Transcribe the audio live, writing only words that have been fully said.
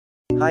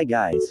Hi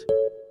guys.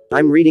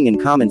 I'm reading in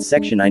comments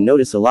section. I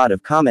notice a lot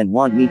of comment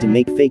want me to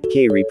make fake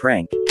KAIRI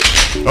prank.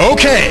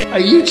 Okay! Are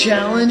you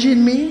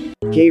challenging me?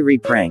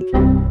 KAIRI prank.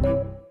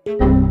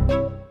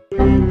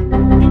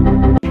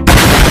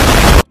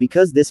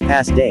 Because this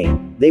past day,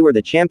 they were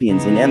the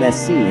champions in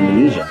MSC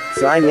Indonesia,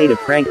 so I made a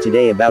prank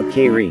today about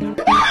KAIRI.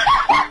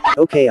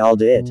 Okay, I'll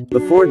do it.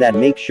 Before that,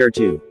 make sure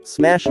to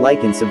smash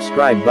like and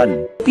subscribe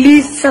button.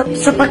 Please I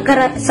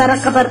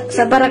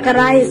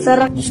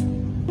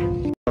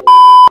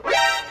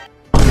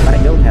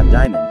don't have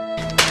diamond.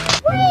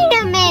 Wait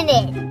a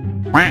minute!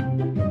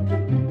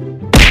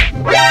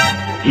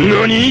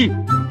 NANI?!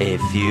 A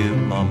few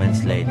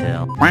moments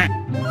later. Okay,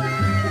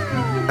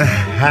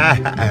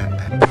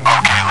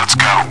 let's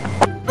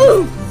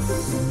go.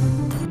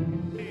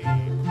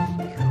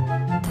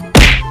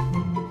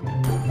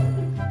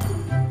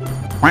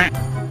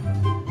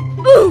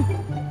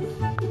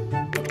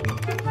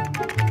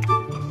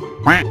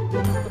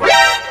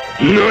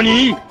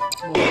 NANI?!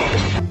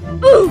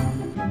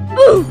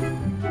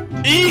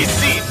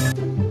 Easy!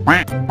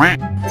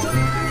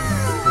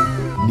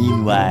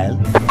 Meanwhile.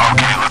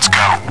 Okay, let's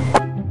go.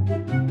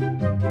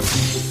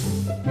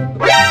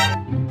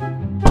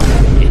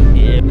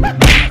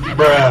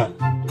 Bruh.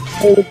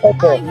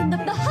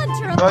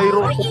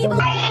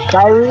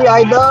 KAIRI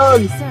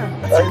idol!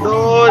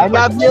 Idol! I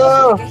love you!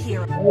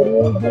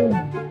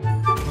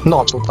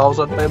 No,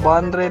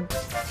 2,500.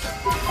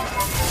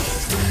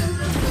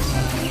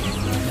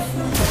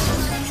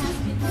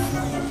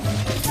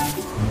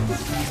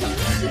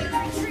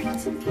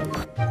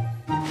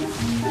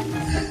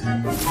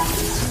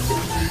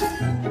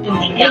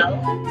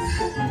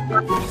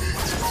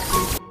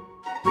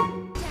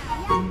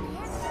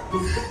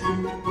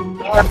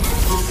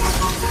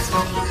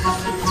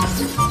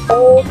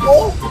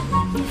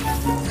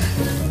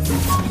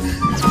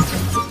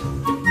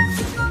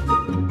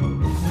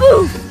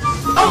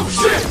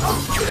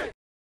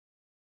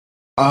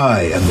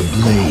 I am the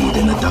blade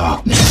in the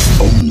darkness.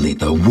 Only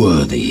the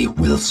worthy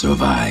will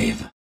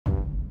survive.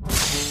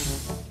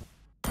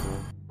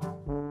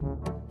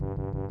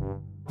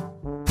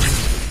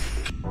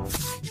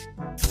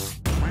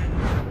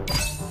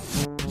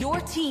 Your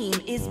team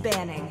is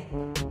banning.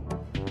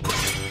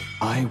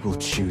 I will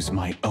choose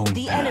my own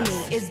The path.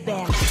 enemy is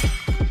banning.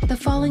 The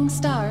falling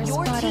stars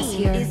Your brought us team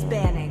here. is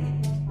banning.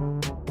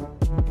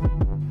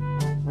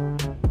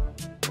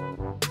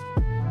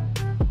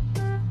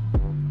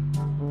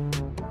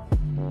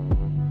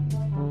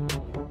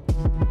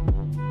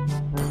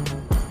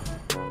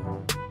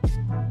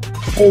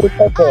 I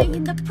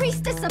am the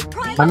priestess of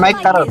pride. My mic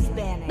tarot. Is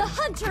banning. The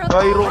hunter of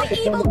all the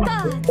evil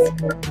gods.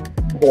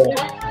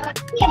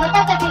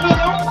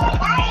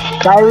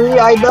 KAIRI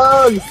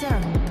idol!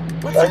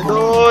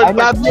 Idol! I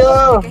love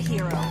you! Pick a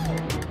hero.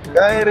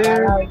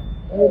 KAIRI!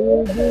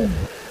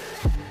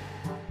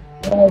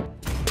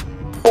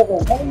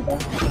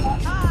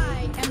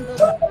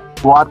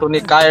 Wato ni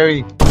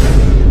KAIRI.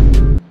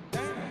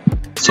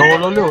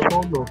 Solo lo,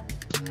 solo.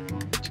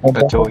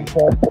 Kachoy.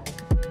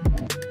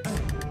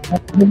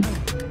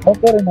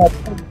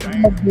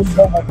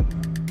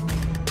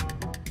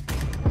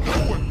 No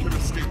one can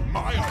escape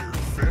my iron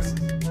fist.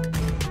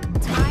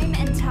 Time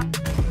and time.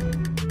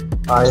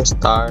 Ay,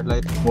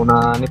 Starlight.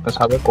 Muna ni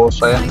pasabi ko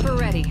sa'yo. Sniper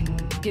ready.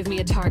 Give me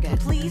a target.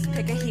 Please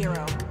pick a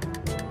hero.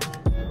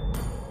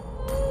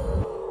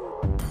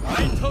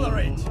 I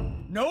tolerate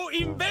no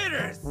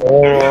invaders!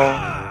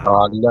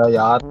 Alay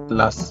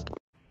Atlas.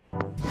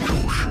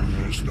 Ocean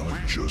is not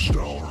just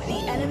our The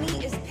home. enemy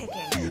is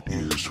picking. It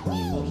is who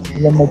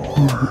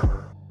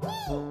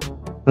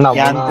Na,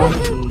 Yan. muna.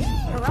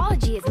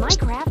 Horology is my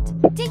craft.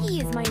 Diggy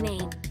is my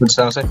name. Good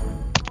sang sa'yo.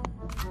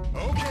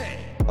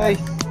 Okay. Ay,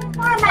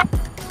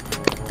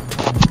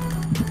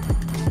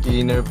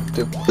 Inner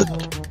tip.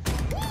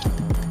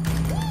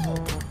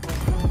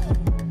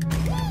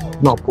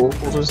 No,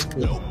 pupusos.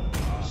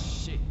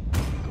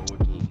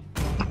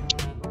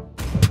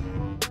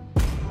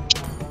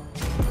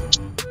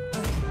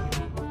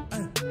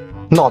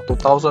 No,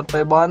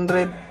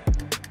 2,500.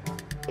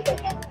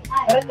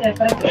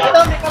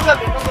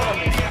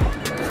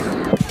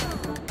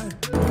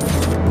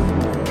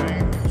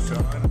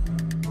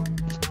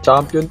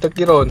 Champion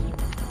takiron.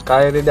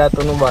 KAIRI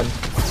dato nuban.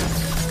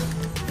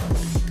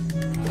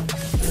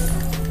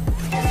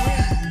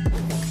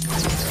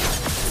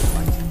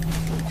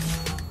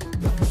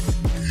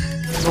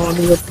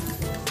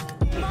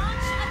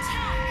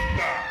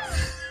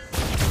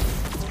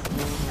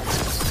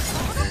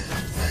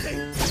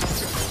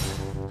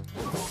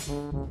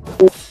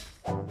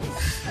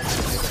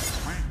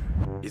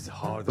 is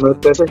harder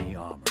Right, than perfect. any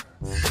armor.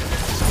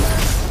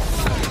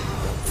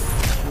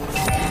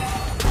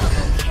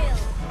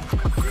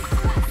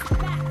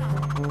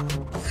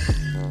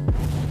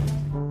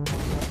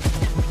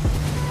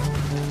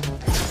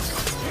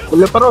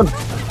 Uli pa ron.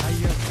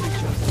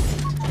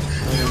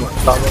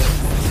 Tama.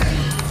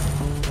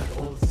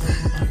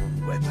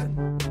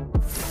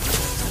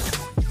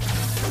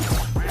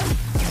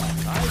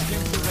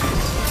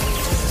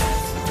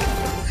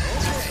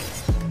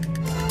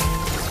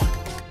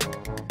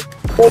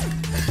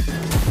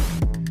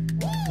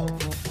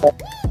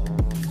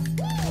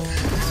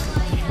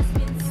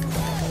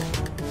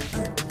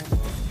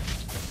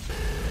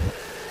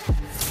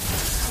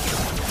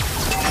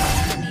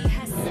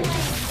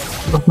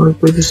 May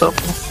pwede sa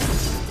ako.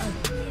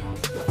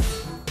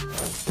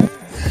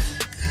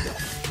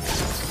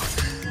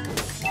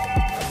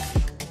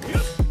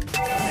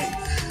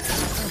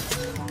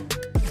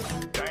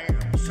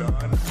 Damn, son.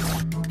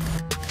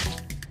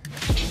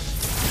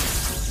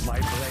 My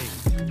blade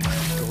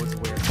goes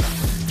where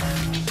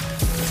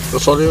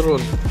Sorry,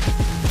 Ron.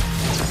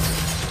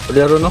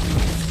 Pwede no?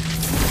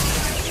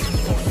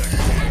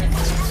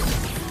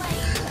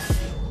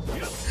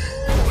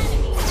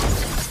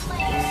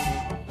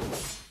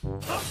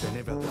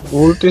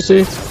 Ulti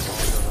sih.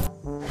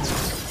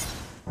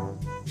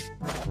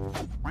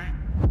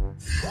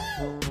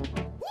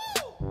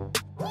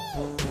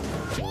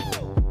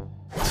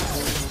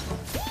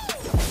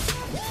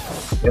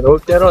 Yan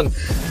ulti Ron.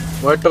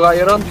 Muerto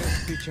kayo Ron.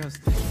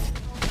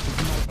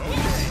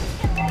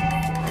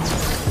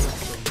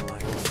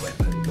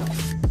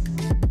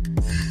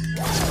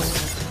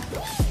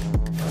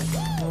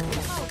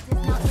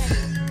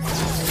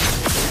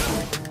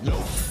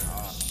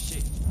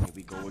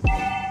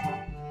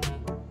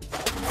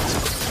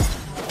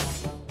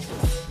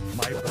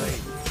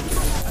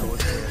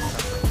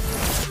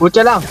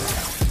 Pucha lang.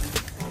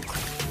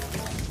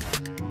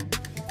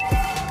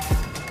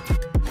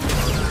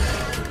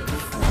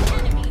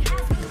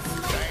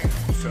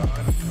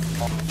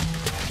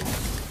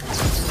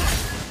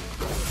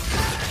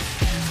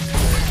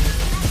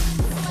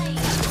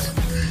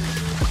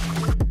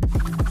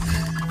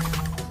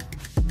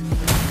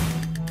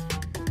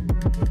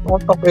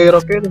 Otak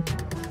hero kill.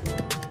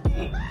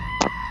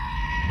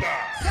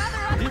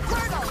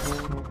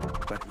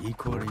 but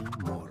equally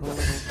mortal.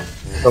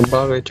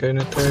 Sabagay,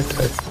 China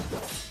turtle.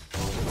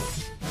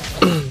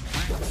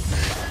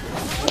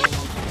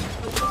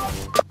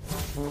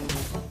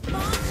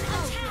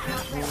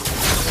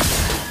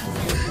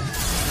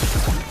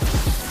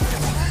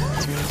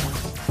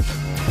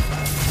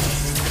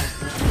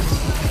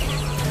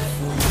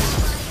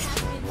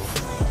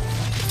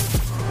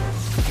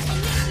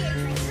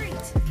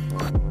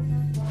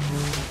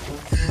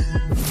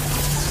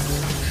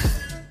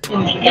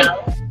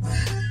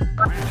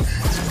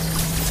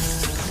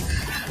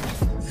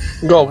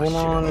 Gawa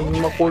na naging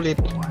makulit.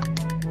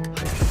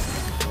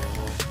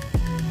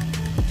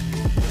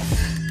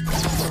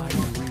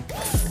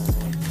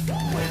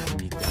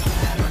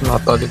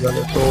 Natali ka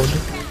na ito.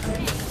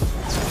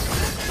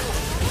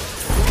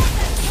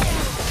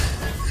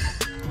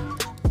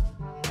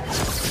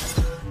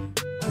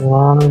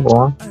 Ano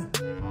ba?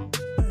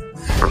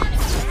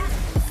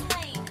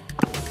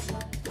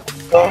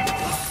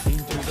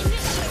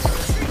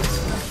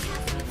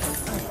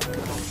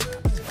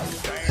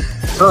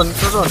 Ron.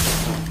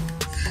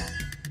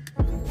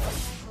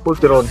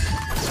 Ulti Ron.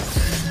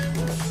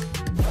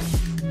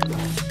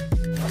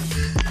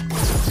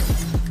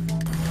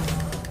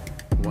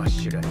 What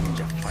should a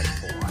ninja fight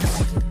for?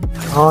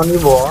 Ano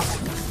ba?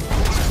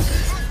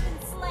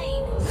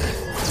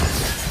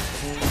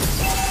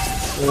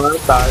 Wala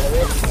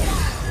tayo.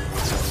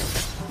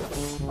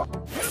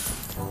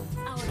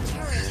 Our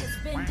turret has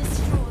been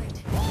destroyed.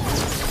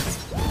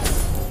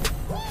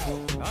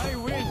 I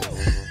win!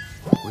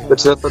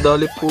 Kasi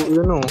tadali po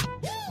yun o.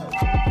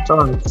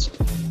 Chance.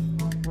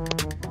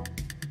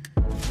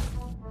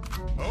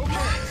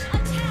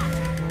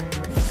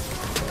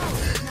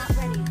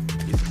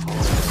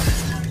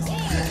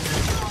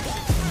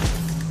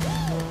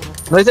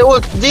 Nice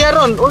ult! Dia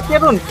Ron! Ult ya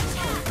Ron!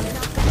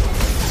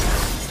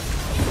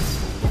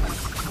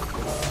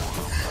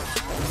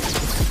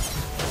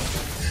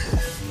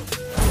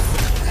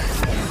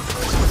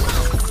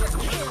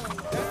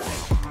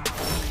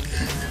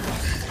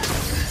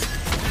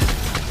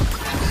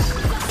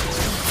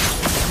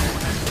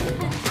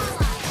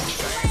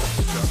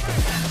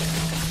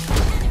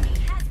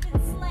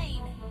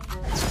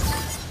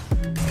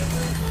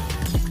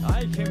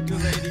 I came to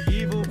lay the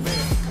evil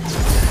bear.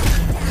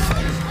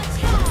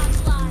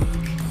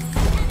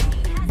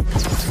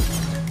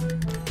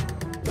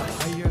 The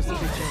highest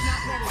pitcher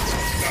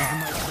is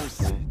my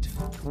pursuit,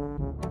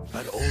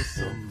 but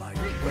also my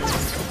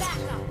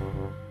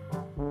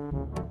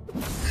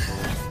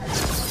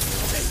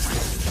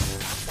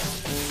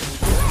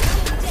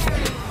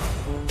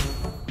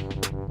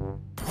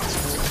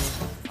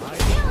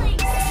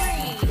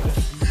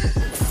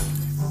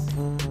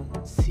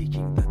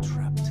seeking the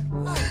trapped.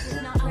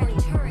 Our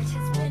turret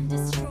has been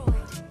destroyed.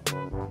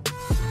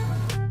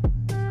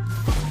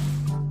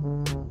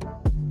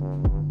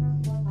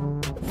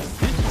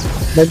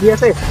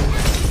 Nag-ias eh.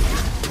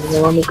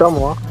 Nangawani ka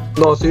mo ah.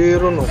 No, si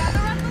Ron o.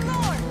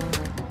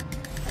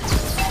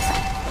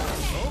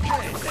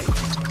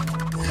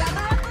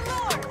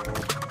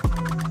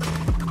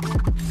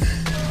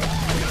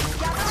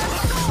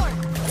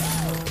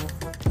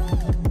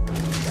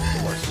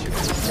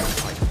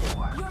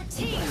 Your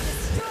team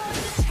destroyed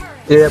the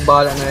turret. Kaya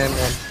bahala na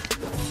MM.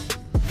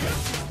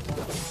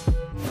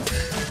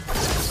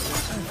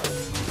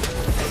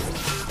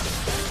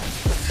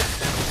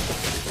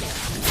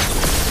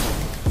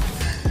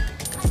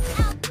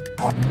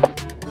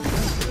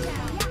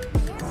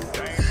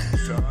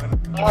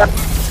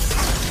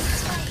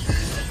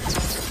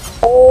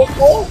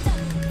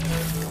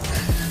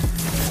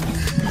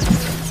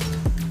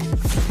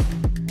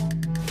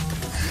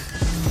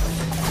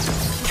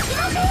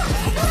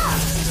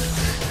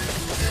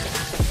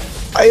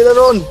 Ayun na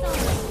nun!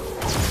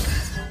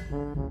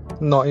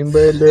 No,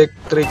 imba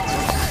electric.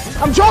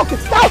 I'm joking!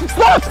 Stop!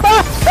 Stop!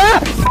 Stop!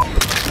 Ah!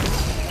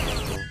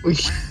 Uy!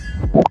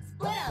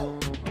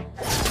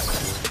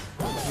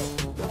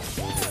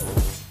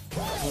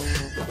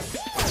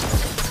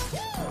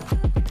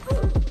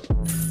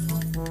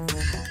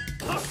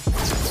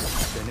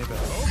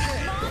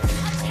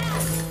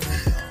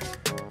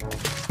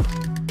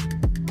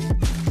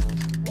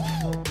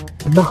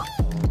 Ano?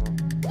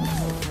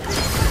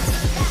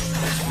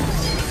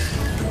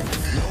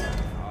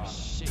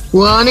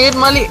 Wanit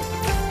mali.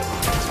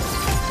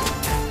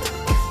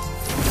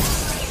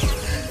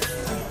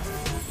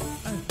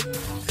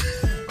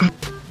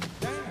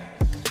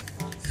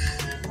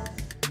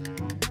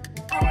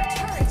 Our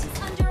turret is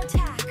under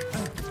attack.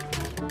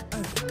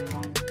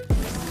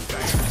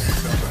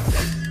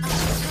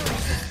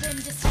 Been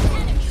destroyed.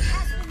 Enemy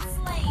has been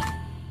slain.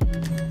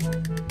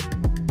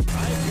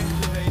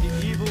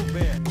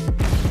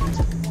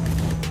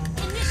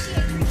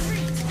 Initiate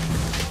retreat.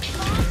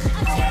 Launch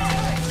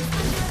attack.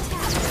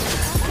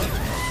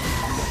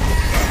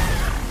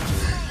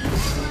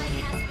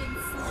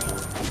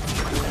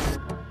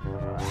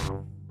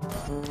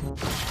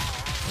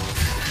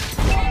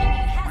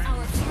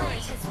 Our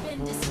turret has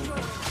been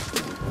destroyed.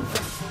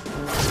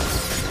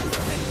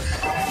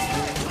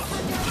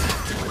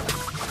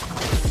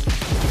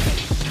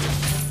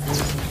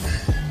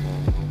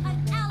 An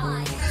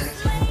ally has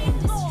slain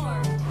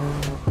Lord.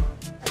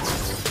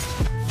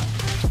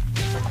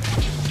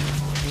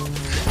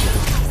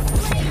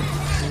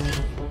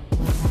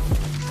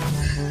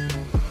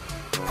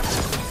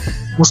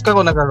 Muska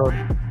ko nagkaroon.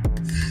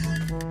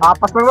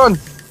 Apas na ron.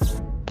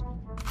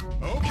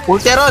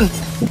 Ulti ron.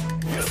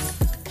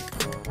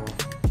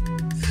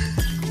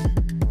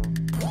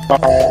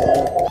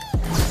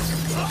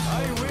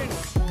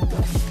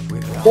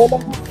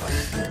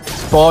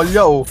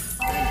 Polya oh.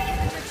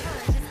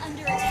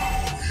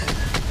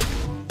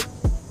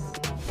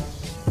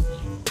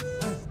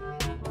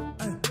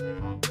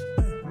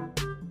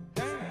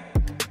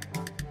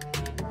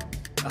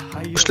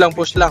 Push lang,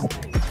 push lang.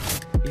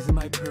 Is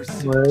my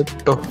pursuit.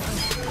 Ito.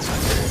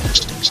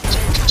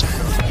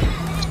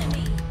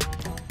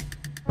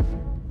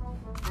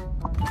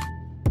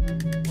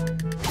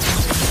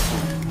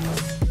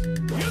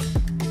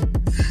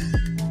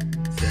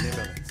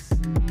 Benevolence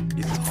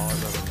is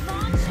part of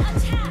Launch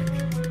attack.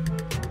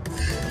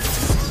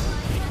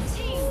 Your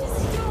team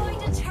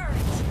destroyed a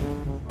turret.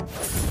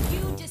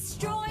 You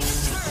destroyed a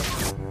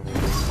turret.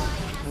 An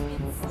ally has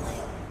been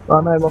slain.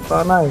 Panay,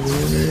 mapanay.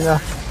 Hindi na.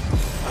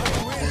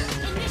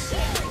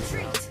 Initiate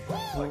retreat.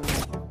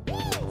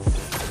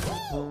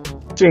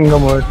 Chinga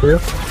mo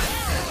ito.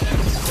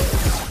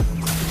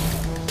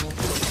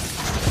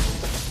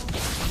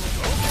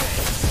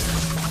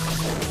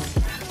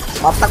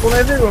 Mata ko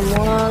na ito yung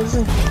mga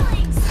Killing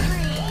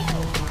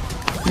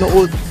spree.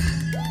 nood.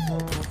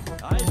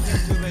 I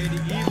activate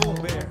the evil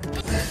bear.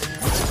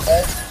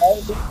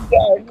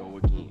 Go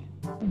again.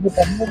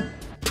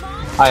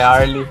 Ay,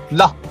 Harley.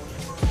 La!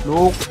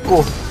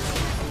 Loko.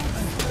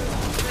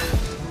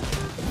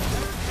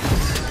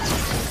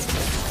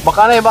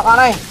 Bakanay,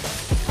 bakanay.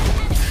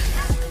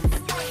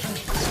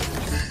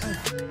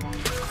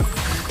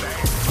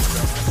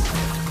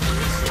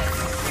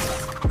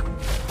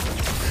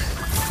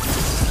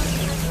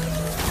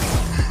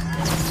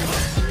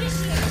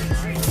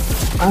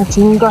 Ah,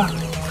 chinga.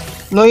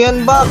 No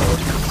yan ba?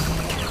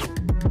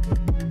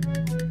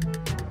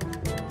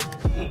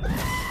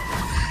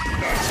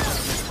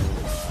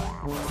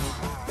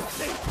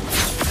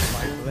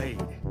 My blade.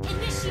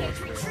 Initiate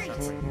retreat.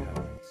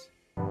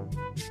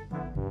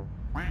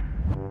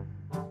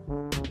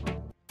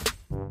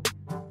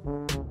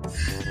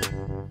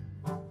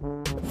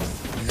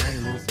 When I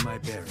lose my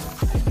bearing,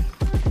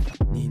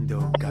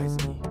 Nindo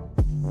guides me.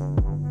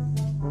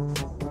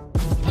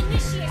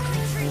 Initiate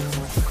retreat.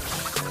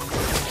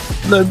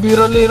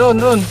 Labira ron,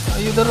 ron.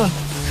 Ayuda ron.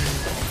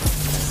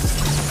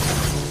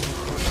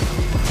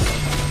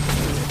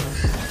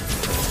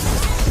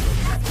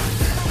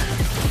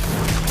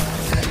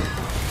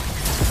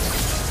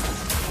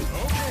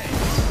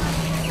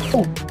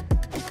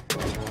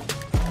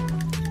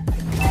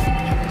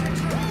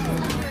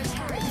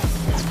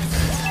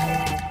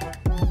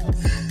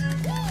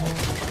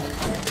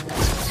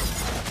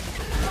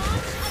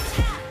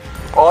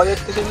 Oh, yun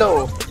ko sila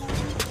oh.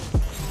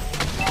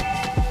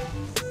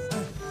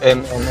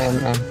 M.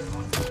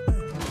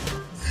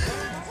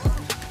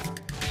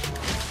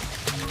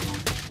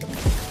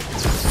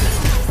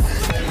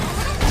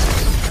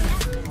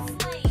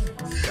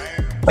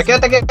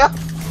 Takya ka?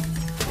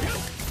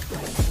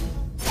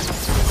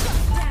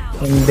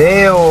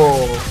 Hindi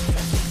oh.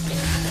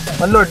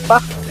 Man-lord pa.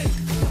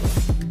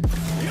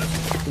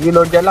 Sige,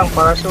 lord yan lang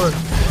para sure.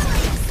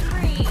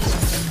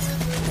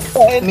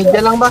 Media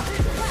lang ba?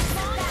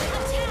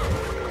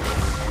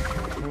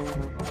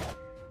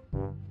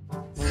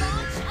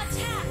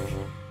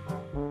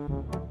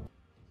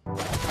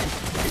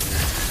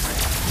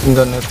 Ang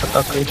ganit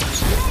patake.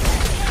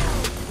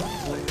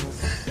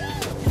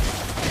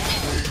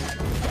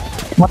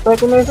 Matay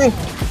ko na ito eh.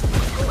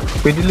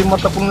 Pwede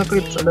 5 tapong na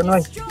creeps. Alam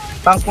na eh.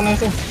 Tank ko na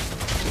ito eh.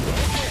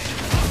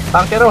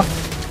 Tankero.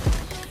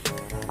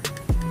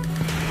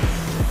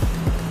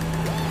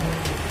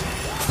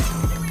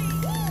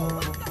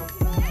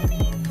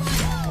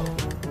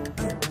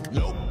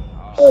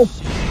 Oh.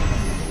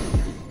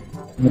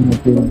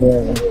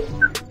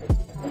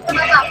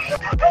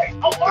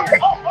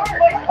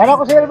 Ano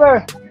ko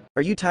silver?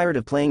 Are you tired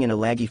of playing in a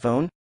laggy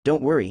phone?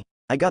 Don't worry,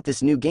 I got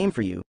this new game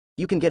for you.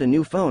 You can get a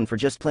new phone for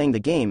just playing the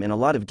game and a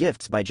lot of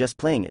gifts by just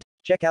playing it.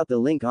 Check out the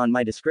link on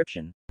my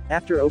description.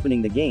 After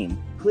opening the game,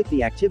 click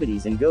the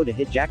activities and go to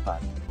hit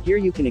jackpot. Here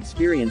you can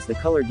experience the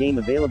color game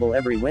available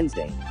every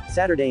Wednesday,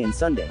 Saturday and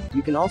Sunday.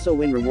 You can also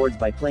win rewards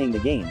by playing the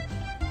game.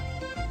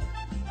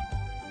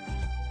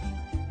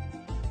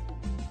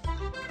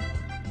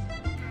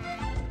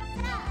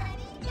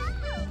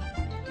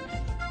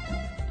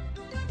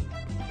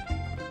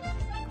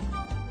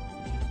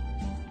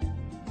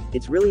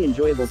 It's really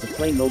enjoyable to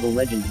play Mobile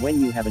Legends when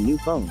you have a new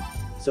phone.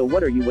 So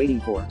what are you waiting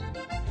for?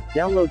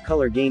 Download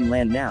Color Game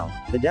Land now.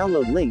 The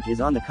download link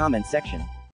is on the comment section.